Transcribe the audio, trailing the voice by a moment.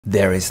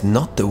There is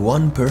not the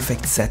one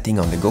perfect setting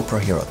on the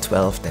GoPro Hero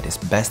 12 that is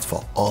best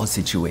for all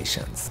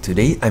situations.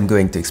 Today I'm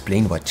going to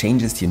explain what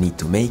changes you need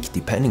to make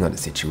depending on the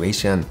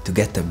situation to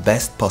get the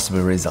best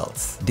possible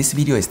results. This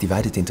video is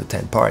divided into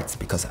 10 parts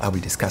because I will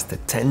discuss the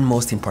 10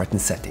 most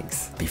important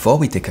settings. Before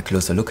we take a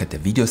closer look at the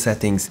video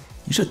settings,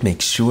 you should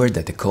make sure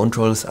that the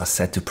controls are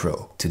set to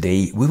Pro.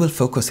 Today we will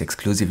focus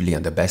exclusively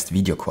on the best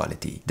video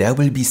quality. There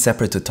will be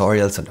separate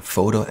tutorials on the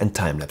photo and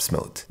time-lapse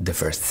mode. The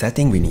first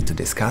setting we need to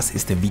discuss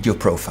is the video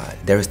profile.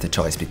 There is the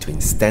choice between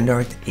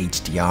standard,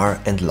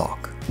 HDR and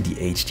lock. The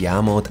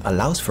HDR mode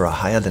allows for a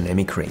higher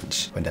dynamic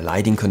range. When the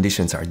lighting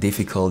conditions are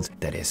difficult,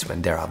 that is,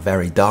 when there are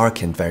very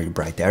dark and very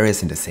bright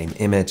areas in the same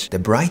image, the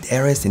bright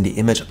areas in the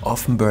image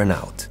often burn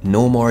out.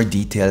 No more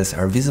details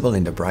are visible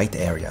in the bright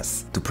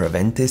areas. To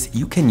prevent this,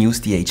 you can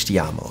use the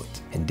HDR mode.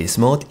 In this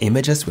mode,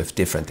 images with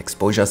different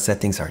exposure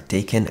settings are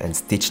taken and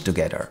stitched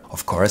together.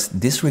 Of course,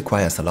 this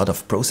requires a lot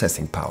of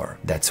processing power.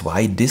 That's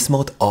why this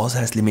mode also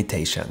has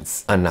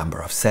limitations. A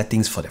number of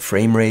settings for the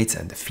frame rates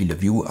and the field of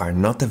view are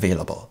not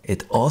available.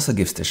 It also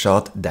gives the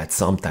shot that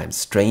sometimes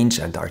strange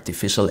and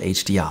artificial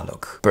HDR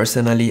look.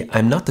 Personally,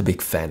 I'm not a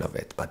big fan of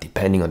it, but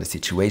depending on the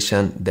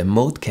situation, the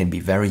mode can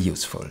be very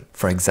useful.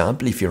 For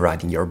example, if you're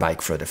riding your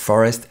bike through the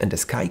forest and the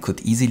sky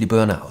could easily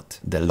burn out.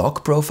 The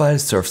lock profile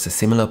serves a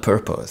similar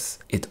purpose.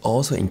 It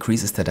also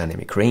increases the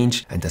dynamic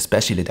range, and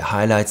especially the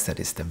highlights, that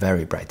is the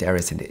very bright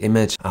areas in the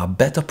image, are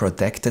better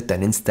protected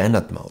than in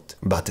standard mode.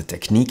 But the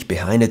technique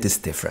behind it is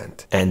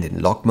different, and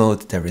in lock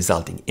mode the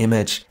resulting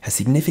image has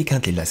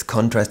significantly less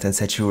contrast and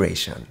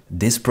saturation.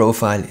 This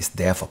profile is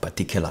therefore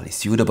particularly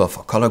suitable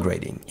for color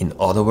grading. In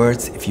other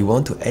words, if you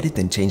want to edit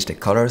and change the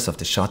colors of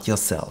the shot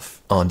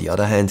yourself. On the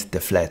other hand, the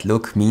flat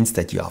look means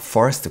that you are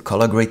forced to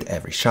color grade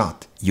every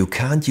shot. You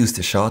can't use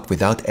the shot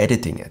without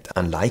editing it,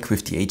 unlike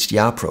with the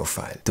HDR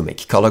profile. To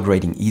make color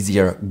grading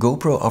easier,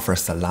 GoPro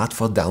offers a lot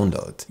for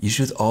download. You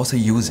should also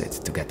use it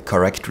to get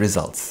correct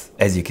results.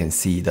 As you can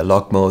see, the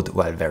lock mode,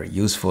 while very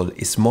useful,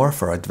 is more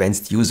for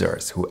advanced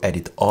users who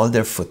edit all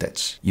their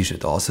footage. You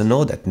should also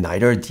know that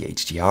neither the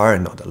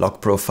HDR nor the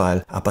lock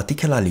profile are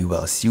particularly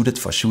well suited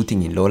for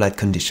shooting in low light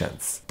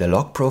conditions. The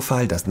lock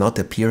profile does not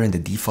appear in the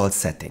default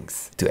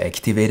settings. To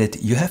activate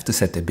it, you have to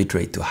set the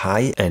bitrate to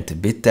high and the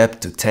bit depth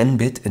to 10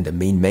 bit in the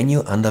main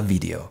menu under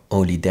video.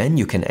 Only then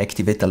you can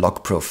activate the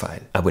lock profile.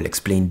 I will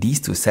explain these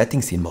two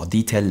settings in more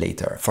detail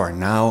later. For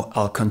now,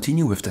 I'll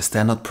continue with the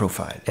standard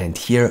profile. And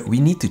here we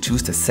need to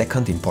choose the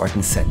second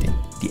important setting,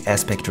 the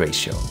aspect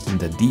ratio.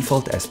 The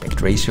default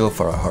aspect ratio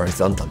for a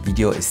horizontal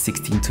video is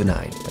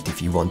 16:9, but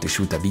if you want to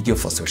shoot a video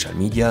for social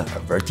media, a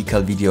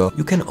vertical video,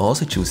 you can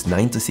also choose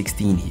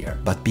 9:16 here.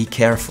 But be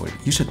careful,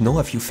 you should know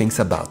a few things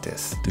about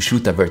this. To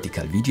shoot a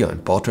vertical video in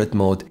portrait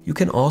mode, you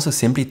can also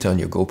simply turn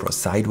your GoPro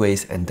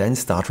sideways and then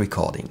start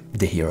recording.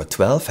 The Hero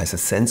 12 has a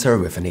sensor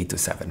with an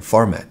 8:7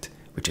 format,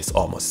 which is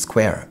almost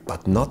square,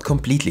 but not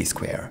completely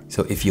square.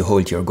 So if you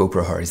hold your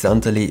GoPro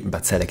horizontally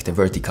but select the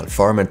vertical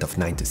format of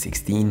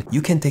 9:16,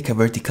 you can take a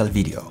vertical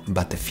video,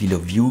 but the field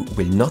of view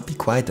will not be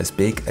quite as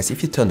big as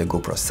if you turn the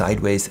GoPro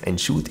sideways and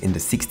shoot in the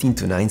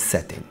 16:9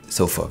 setting.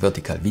 So for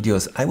vertical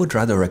videos, I would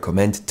rather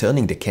recommend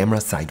turning the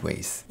camera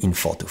sideways. In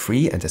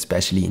 4:3 and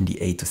especially in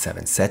the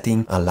 8:7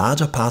 setting, a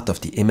larger part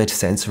of the image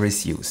sensor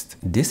is used.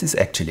 This is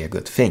actually a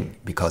good thing,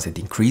 because it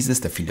increases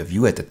the field of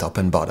view at the top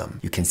and bottom.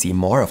 You can see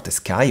more of the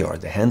sky or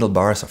the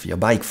handlebars of your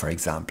bike, for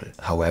example.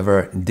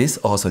 However, this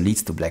also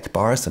leads to black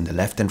bars on the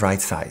left and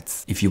right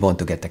sides. If you want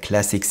to get the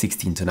classic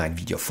 16:9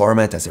 video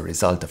format as a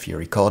result of your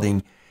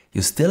recording,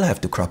 you still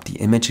have to crop the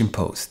image in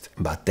post,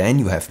 but then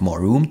you have more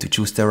room to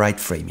choose the right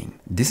framing.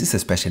 This is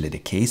especially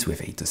the case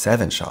with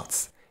 8:7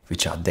 shots,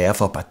 which are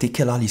therefore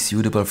particularly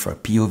suitable for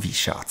POV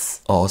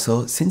shots.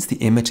 Also, since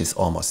the image is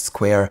almost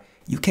square,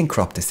 you can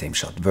crop the same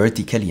shot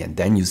vertically and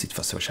then use it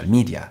for social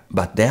media.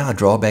 But there are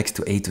drawbacks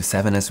to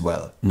 8:7 as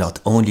well. Not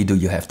only do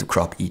you have to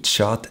crop each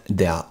shot,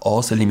 there are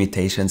also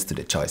limitations to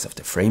the choice of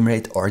the frame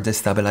rate or the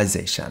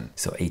stabilization.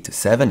 So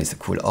 8:7 is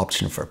a cool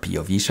option for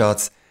POV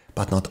shots,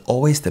 but not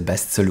always the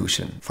best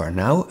solution. For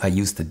now, I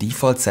use the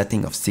default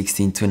setting of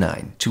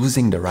 16:9.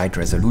 Choosing the right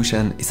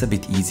resolution is a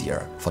bit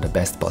easier. For the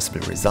best possible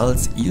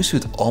results, you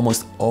should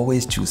almost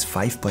always choose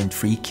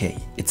 5.3K.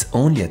 It's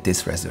only at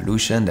this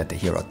resolution that the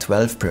Hero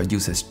 12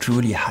 produces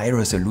truly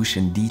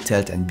high-resolution,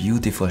 detailed and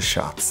beautiful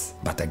shots.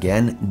 But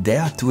again,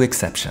 there are two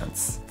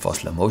exceptions. For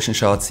slow motion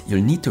shots,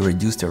 you'll need to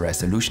reduce the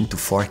resolution to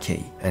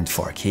 4K. And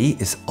 4K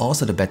is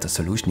also the better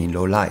solution in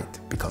low light,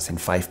 because in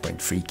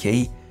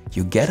 5.3K,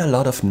 you get a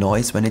lot of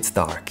noise when it's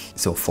dark,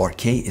 so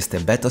 4K is the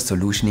better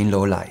solution in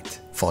low light.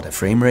 For the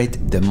frame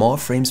rate, the more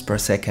frames per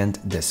second,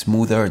 the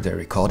smoother the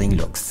recording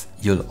looks.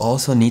 You'll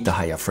also need a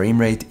higher frame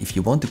rate if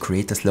you want to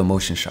create a slow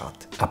motion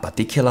shot. A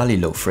particularly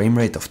low frame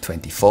rate of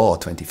 24 or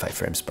 25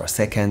 frames per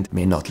second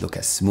may not look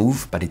as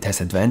smooth, but it has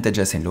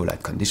advantages in low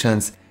light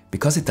conditions,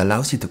 because it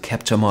allows you to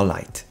capture more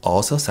light.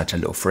 Also, such a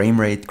low frame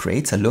rate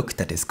creates a look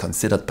that is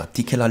considered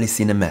particularly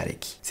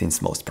cinematic,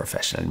 since most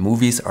professional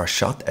movies are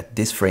shot at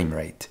this frame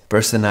rate.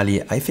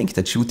 Personally, I think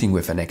that shooting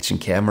with an action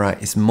camera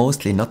is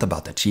mostly not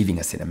about achieving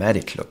a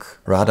cinematic look.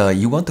 Rather,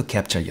 you want to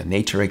capture your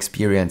nature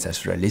experience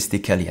as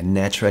realistically and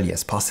naturally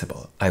as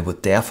possible. I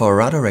would therefore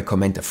rather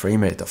recommend a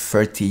frame rate of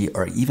 30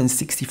 or even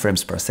 60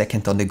 frames per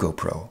second on the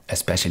GoPro,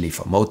 especially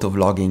for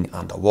motovlogging,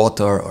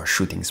 underwater or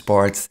shooting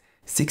sports.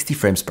 60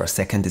 frames per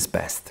second is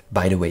best.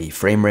 By the way,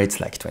 frame rates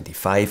like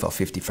 25 or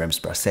 50 frames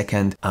per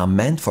second are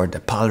meant for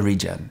the PAL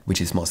region, which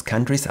is most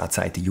countries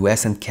outside the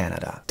US and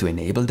Canada. To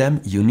enable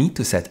them, you need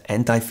to set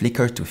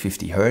anti-flicker to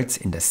 50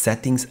 Hz in the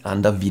settings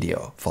under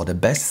video. For the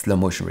best slow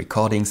motion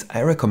recordings,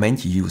 I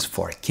recommend you use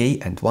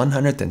 4K and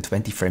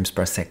 120 frames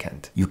per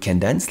second. You can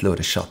then slow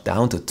the shot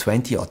down to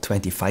 20 or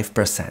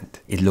 25%.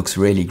 It looks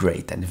really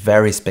great and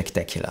very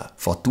spectacular.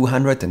 For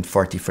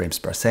 240 frames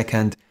per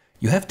second,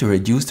 you have to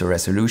reduce the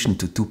resolution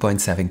to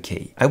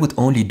 2.7K. I would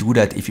only do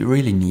that if you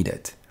really need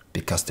it,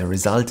 because the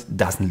result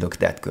doesn't look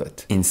that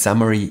good. In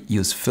summary,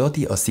 use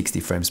 30 or 60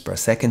 frames per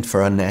second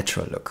for a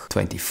natural look,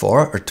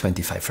 24 or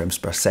 25 frames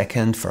per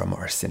second for a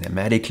more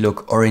cinematic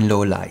look or in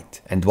low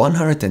light, and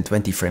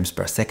 120 frames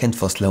per second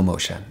for slow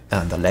motion.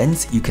 Under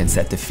lens, you can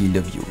set the field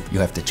of view. You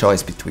have the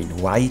choice between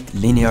wide,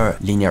 linear,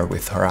 linear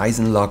with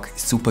horizon lock,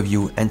 super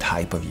view and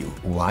hyper view.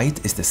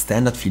 Wide is the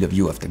standard field of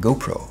view of the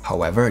GoPro.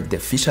 However, the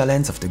fisheye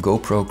lens of the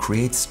GoPro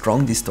creates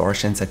strong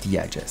distortions at the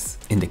edges.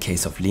 In the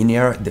case of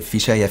linear, the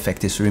fisheye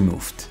effect is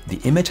removed. The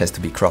image has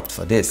to be cropped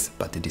for this,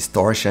 but the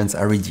distortions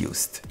are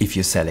reduced. If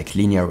you select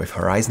linear with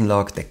horizon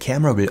lock, the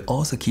camera will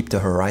also keep the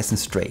horizon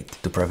straight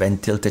to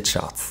prevent tilted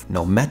shots,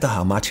 no matter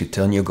how much you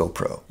turn your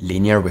GoPro.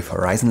 Linear with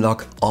horizon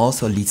lock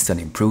also leads to an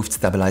improved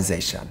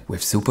stabilization.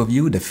 With super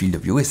view, the field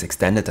of view is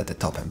extended at the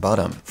top and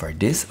bottom. For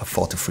this, a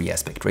 4:3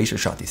 aspect ratio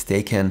shot is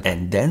taken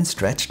and then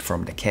stretched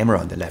from the camera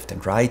on the left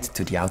and right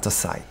to the outer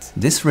side.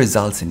 This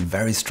results in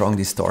very strong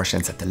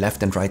distortions at the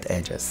left and right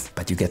edges,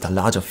 but you get a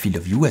larger field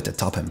of view at the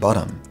top and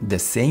bottom. The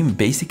same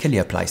basically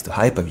applies to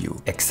hyperview,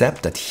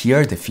 except that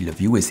here the field of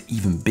view is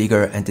even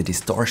bigger and the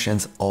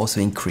distortions also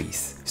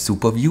increase.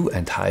 Superview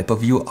and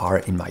hyperview are,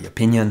 in my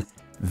opinion,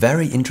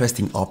 very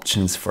interesting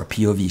options for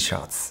POV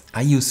shots.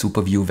 I use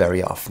Superview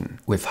very often.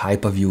 With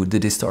Hyperview, the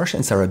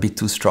distortions are a bit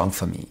too strong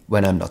for me.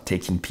 When I'm not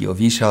taking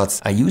POV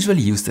shots, I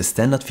usually use the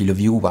standard field of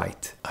view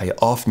wide. I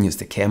often use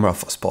the camera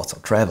for sports or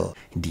travel.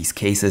 In these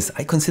cases,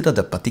 I consider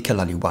the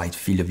particularly wide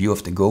field of view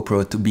of the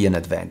GoPro to be an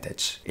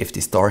advantage. If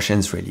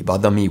distortions really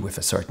bother me with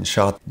a certain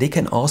shot, they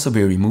can also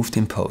be removed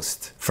in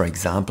post. For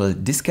example,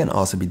 this can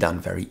also be done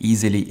very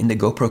easily in the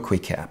GoPro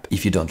Quick app.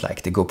 If you don't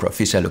like the GoPro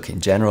fisheye look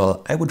in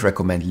general, I would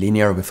recommend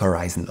linear with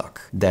horizon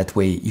lock. That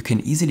way, you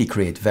can easily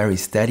create very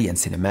steady and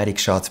cinematic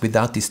shots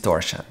without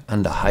distortion.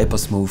 Under Hyper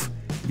Smooth,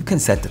 you can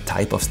set the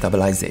type of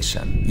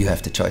stabilization. You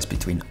have the choice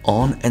between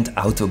On and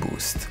Auto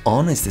Boost.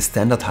 On is the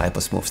standard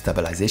Hyper Smooth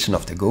stabilization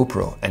of the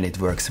GoPro and it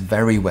works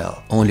very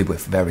well. Only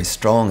with very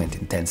strong and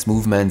intense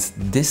movements,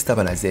 this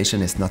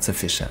stabilization is not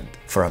sufficient.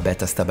 For a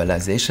better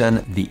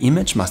stabilization, the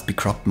image must be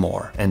cropped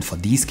more, and for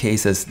these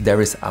cases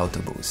there is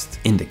Auto Boost.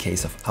 In the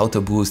case of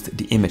Auto Boost,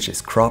 the image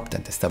is cropped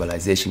and the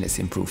stabilization is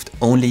improved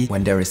only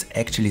when there is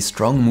actually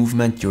strong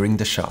movement during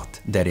the shot.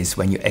 That is,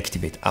 when you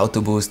activate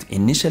Auto Boost,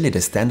 initially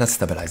the standard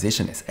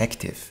stabilization is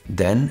active.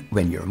 Then,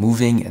 when you're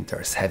moving and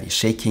there's heavy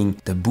shaking,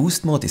 the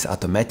boost mode is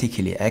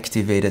automatically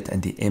activated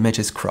and the image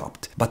is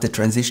cropped. But the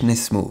transition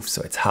is smooth,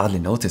 so it's hardly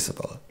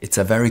noticeable. It's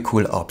a very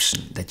cool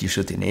option that you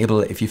should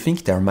enable if you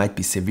think there might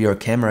be severe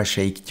camera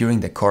shake during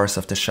the course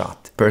of the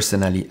shot.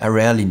 Personally, I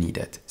rarely need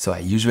it, so I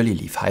usually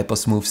leave Hyper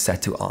Smooth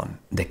set to on.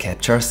 The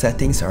capture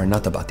settings are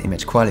not about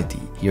image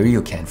quality. Here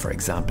you can, for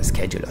example,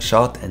 schedule a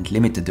shot and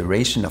limit the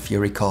duration of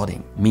your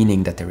recording,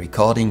 meaning that the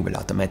recording will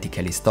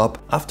automatically stop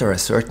after a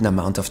certain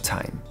amount of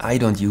time. I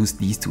don't use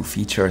these two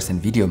features in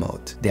video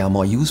mode. They are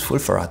more useful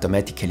for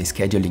automatically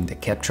scheduling the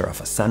capture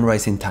of a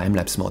sunrise in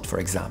time-lapse mode, for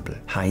example.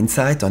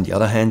 Hindsight, on the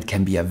other hand,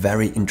 can be a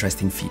very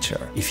interesting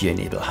feature. If you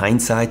enable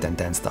Hindsight and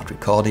then start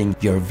recording,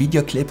 your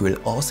video clip will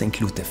also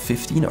include the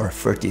 15 or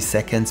 30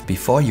 seconds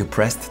before you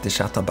pressed the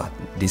shutter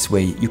button. This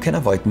way, you can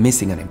avoid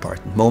missing an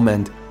important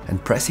moment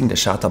and pressing the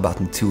shutter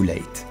button too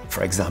late.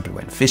 For example,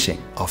 when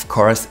fishing. Of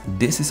course,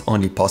 this is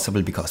only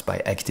possible because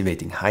by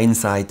activating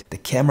Hindsight, the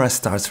camera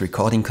starts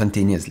recording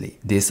continuously.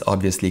 This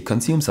obviously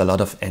consumes a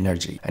lot of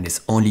energy and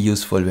is only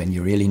useful when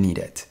you really need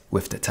it.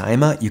 With the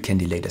timer, you can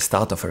delay the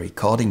start of a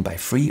recording by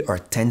 3 or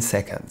 10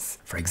 seconds.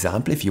 For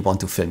example, if you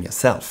want to film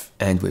yourself.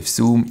 And with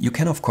zoom, you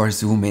can of course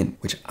zoom in,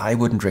 which I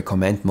wouldn't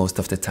recommend most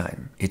of the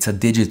time. It's a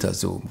digital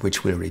zoom,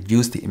 which will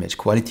reduce the image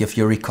quality of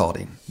your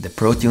recording. The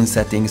Protune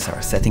settings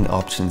are setting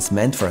options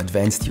meant for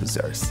advanced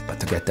users. But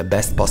to get the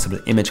best possible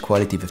image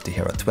quality with the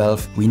Hero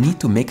 12, we need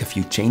to make a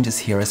few changes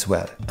here as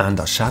well.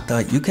 Under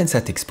shutter, you can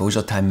set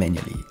exposure time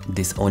manually.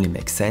 This only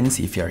makes sense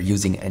if you are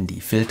using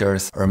ND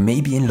filters or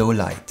maybe in low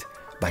light.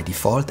 By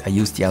default, I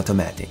use the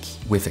automatic.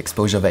 With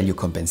exposure value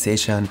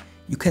compensation,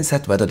 you can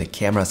set whether the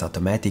camera's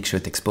automatic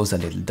should expose a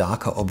little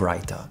darker or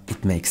brighter.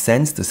 It makes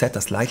sense to set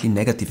a slightly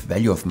negative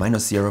value of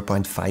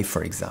 -0.5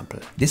 for example.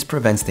 This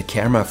prevents the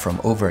camera from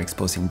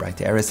overexposing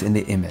bright areas in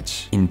the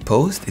image. In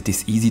post, it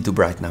is easy to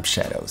brighten up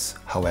shadows.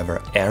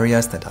 However,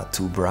 areas that are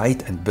too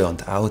bright and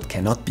burnt out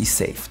cannot be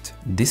saved.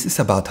 This is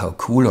about how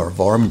cool or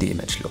warm the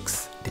image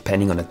looks.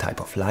 Depending on the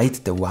type of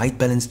light, the white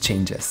balance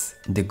changes.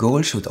 The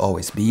goal should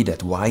always be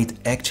that white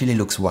actually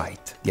looks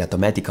white. The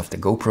automatic of the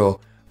GoPro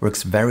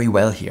works very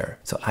well here,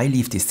 so I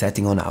leave this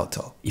setting on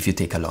auto. If you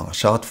take a longer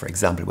shot, for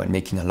example when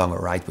making a longer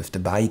ride with the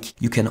bike,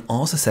 you can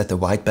also set the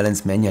white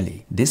balance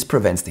manually. This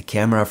prevents the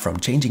camera from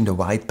changing the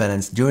white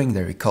balance during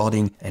the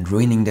recording and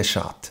ruining the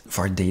shot.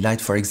 For daylight,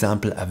 for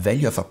example, a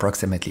value of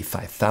approximately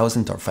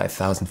 5000 or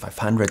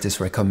 5500 is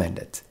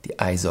recommended. The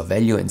ISO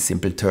value, in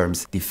simple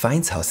terms,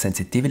 defines how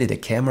sensitively the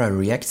camera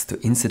reacts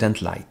to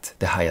incident light.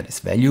 The higher this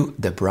value,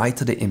 the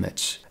brighter the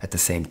image. At the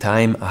same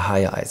time, a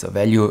higher ISO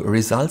value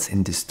results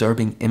in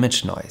disturbing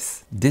image noise.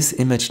 This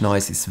image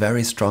noise is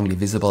very strongly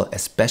visible,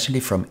 especially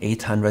from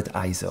 800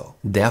 ISO.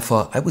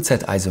 Therefore, I would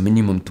set ISO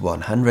minimum to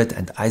 100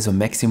 and ISO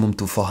maximum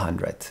to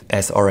 400.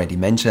 As already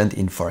mentioned,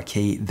 in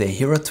 4K, the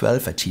Hero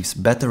 12 achieves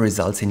better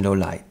results in low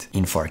light.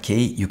 In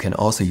 4K, you can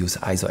also use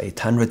ISO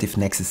 800 if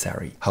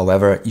necessary.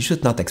 However, you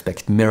should not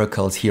expect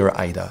miracles here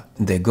either.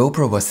 The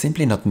GoPro was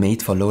simply not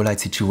made for low light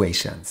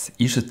situations.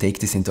 You should take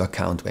this into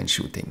account when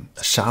shooting.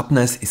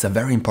 Sharpness is a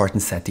very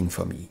important setting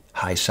for me.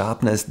 High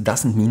sharpness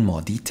doesn't mean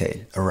more detail.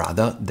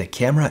 Rather, the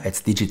camera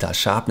adds digital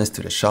sharpness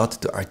to the shot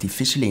to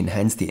artificially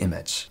enhance the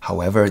image.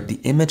 However, the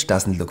image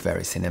doesn't look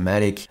very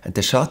cinematic and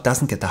the shot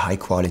doesn't get a high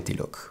quality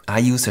look. I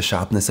use a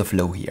sharpness of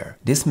low here.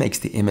 This makes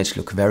the image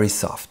look very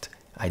soft.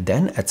 I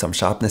then add some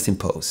sharpness in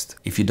post.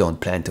 If you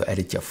don't plan to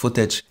edit your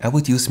footage, I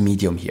would use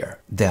medium here.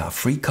 There are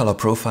 3 color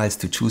profiles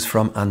to choose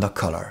from under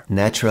color.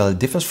 Natural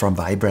differs from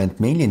vibrant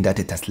mainly in that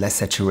it has less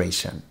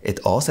saturation. It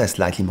also has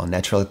slightly more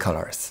natural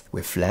colors.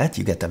 With flat,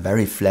 you get a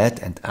very flat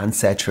and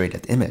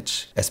unsaturated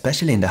image.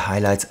 Especially in the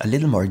highlights, a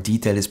little more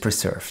detail is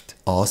preserved.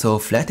 Also,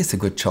 flat is a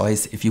good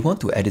choice if you want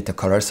to edit the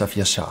colors of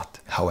your shot.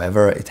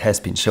 However, it has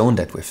been shown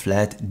that with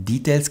flat,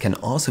 details can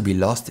also be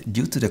lost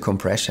due to the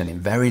compression in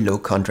very low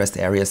contrast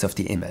areas of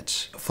the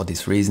image. For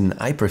this reason,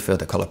 I prefer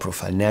the color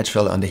profile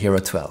natural on the Hero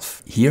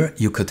 12. Here,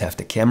 you could have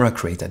the camera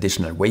create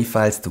additional WAV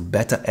files to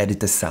better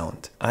edit the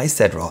sound. I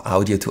set raw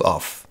audio to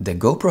off. The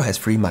GoPro has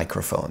 3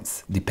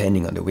 microphones.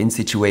 Depending on the wind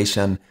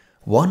situation,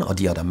 one or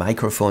the other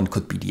microphone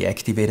could be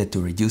deactivated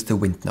to reduce the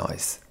wind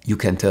noise. You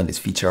can turn this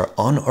feature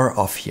on or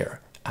off here.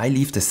 I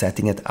leave the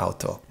setting at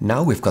auto.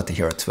 Now we've got the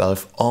Hero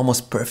 12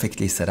 almost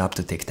perfectly set up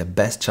to take the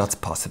best shots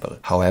possible.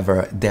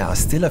 However, there are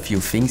still a few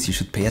things you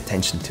should pay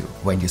attention to.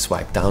 When you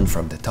swipe down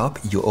from the top,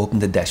 you open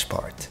the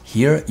dashboard.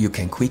 Here you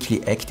can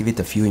quickly activate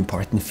a few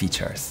important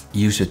features.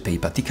 You should pay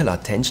particular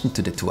attention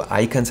to the 2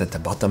 icons at the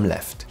bottom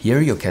left.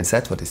 Here you can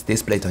set what is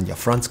displayed on your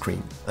front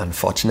screen.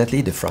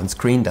 Unfortunately, the front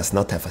screen does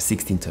not have a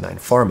 16:9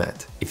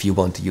 format. If you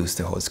want to use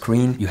the whole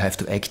screen, you have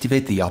to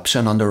activate the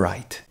option on the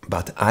right.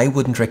 But I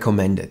wouldn't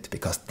recommend it,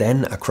 because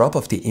then a crop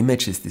of the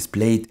image is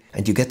displayed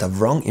and you get a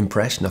wrong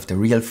impression of the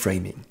real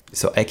framing.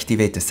 So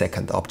activate the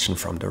second option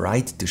from the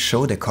right to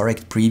show the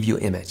correct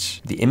preview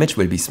image. The image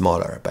will be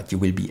smaller, but you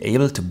will be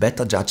able to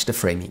better judge the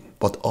framing.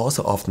 What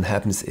also often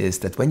happens is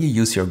that when you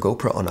use your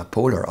GoPro on a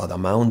pole or other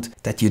mount,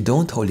 that you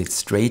don't hold it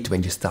straight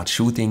when you start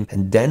shooting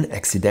and then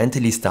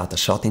accidentally start a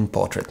shot in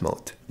portrait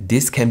mode.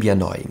 This can be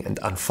annoying and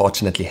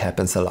unfortunately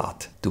happens a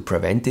lot. To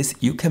prevent this,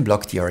 you can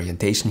block the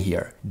orientation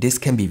here. This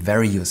can be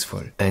very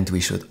useful. And we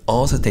should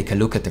also take a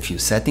look at a few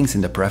settings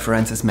in the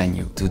Preferences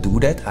menu. To do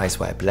that, I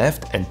swipe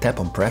left and tap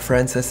on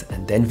Preferences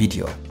and then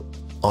Video.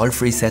 All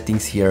 3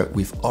 settings here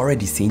we've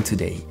already seen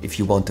today. If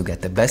you want to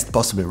get the best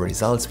possible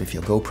results with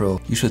your GoPro,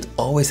 you should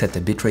always set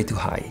the bitrate to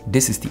high.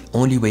 This is the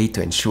only way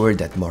to ensure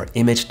that more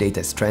image data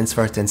is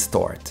transferred and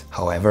stored.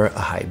 However, a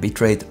high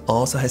bitrate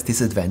also has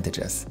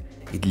disadvantages.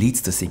 It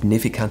leads to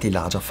significantly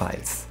larger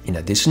files. In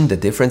addition, the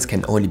difference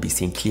can only be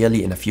seen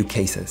clearly in a few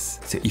cases.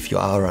 So if you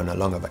are on a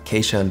longer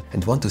vacation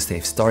and want to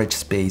save storage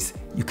space,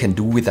 you can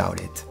do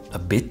without it. A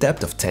bit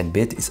depth of 10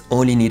 bit is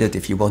only needed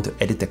if you want to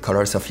edit the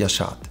colors of your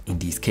shot. In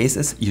these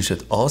cases, you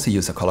should also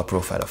use a color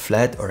profile of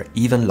flat or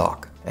even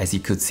log. As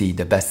you could see,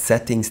 the best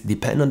settings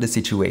depend on the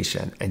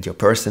situation and your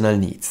personal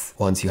needs.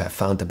 Once you have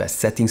found the best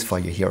settings for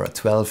your Hero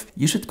 12,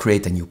 you should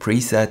create a new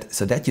preset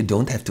so that you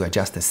don't have to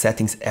adjust the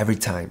settings every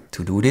time.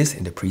 To do this,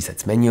 in the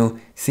presets menu,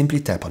 simply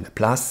tap on the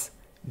plus,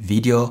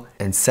 video,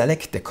 and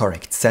select the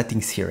correct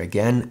settings here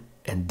again,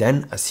 and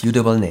then a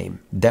suitable name.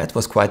 That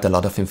was quite a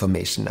lot of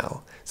information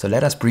now, so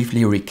let us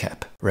briefly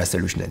recap.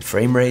 Resolution and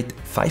frame rate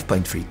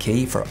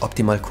 5.3K for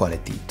optimal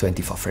quality,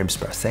 24 frames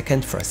per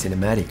second for a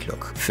cinematic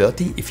look,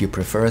 30 if you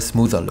prefer a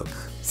smoother look,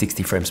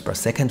 60 frames per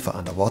second for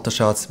underwater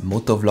shots,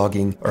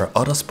 motovlogging or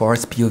other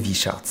sports POV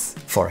shots,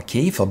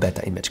 4K for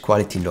better image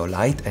quality in low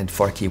light and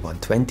 4K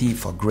 120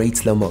 for great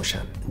slow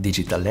motion,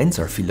 digital lens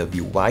or field of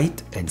view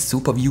wide and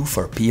super view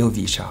for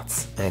POV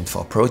shots, and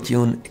for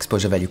Protune,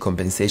 exposure value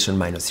compensation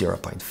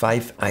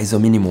 -0.5, ISO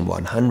minimum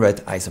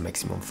 100, ISO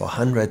maximum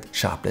 400,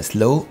 sharpness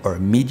low or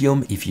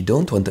medium if you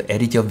don't want to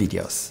edit your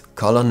videos,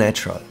 color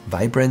natural,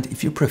 vibrant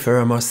if you prefer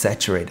a more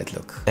saturated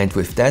look. And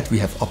with that we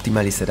have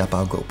optimally set up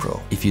our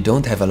GoPro. If you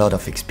don't have a lot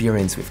of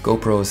experience with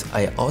GoPros,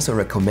 I also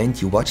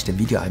recommend you watch the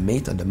video I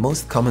made on the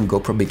most common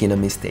GoPro beginner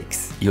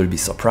mistakes. You'll be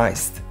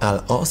surprised.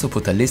 I'll also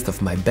put a list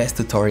of my best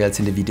tutorials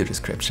in the video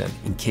description,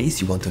 in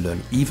case you want to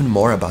learn even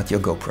more about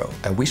your GoPro.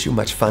 I wish you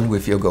much fun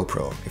with your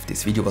GoPro. If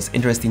this video was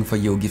interesting for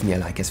you, give me a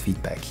like as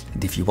feedback.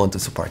 And if you want to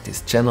support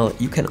this channel,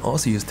 you can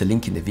also use the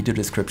link in the video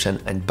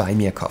description and buy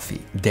me a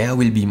coffee. There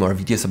will be more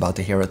videos about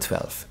the Hero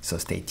 12, so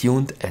stay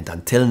tuned and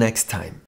until next time.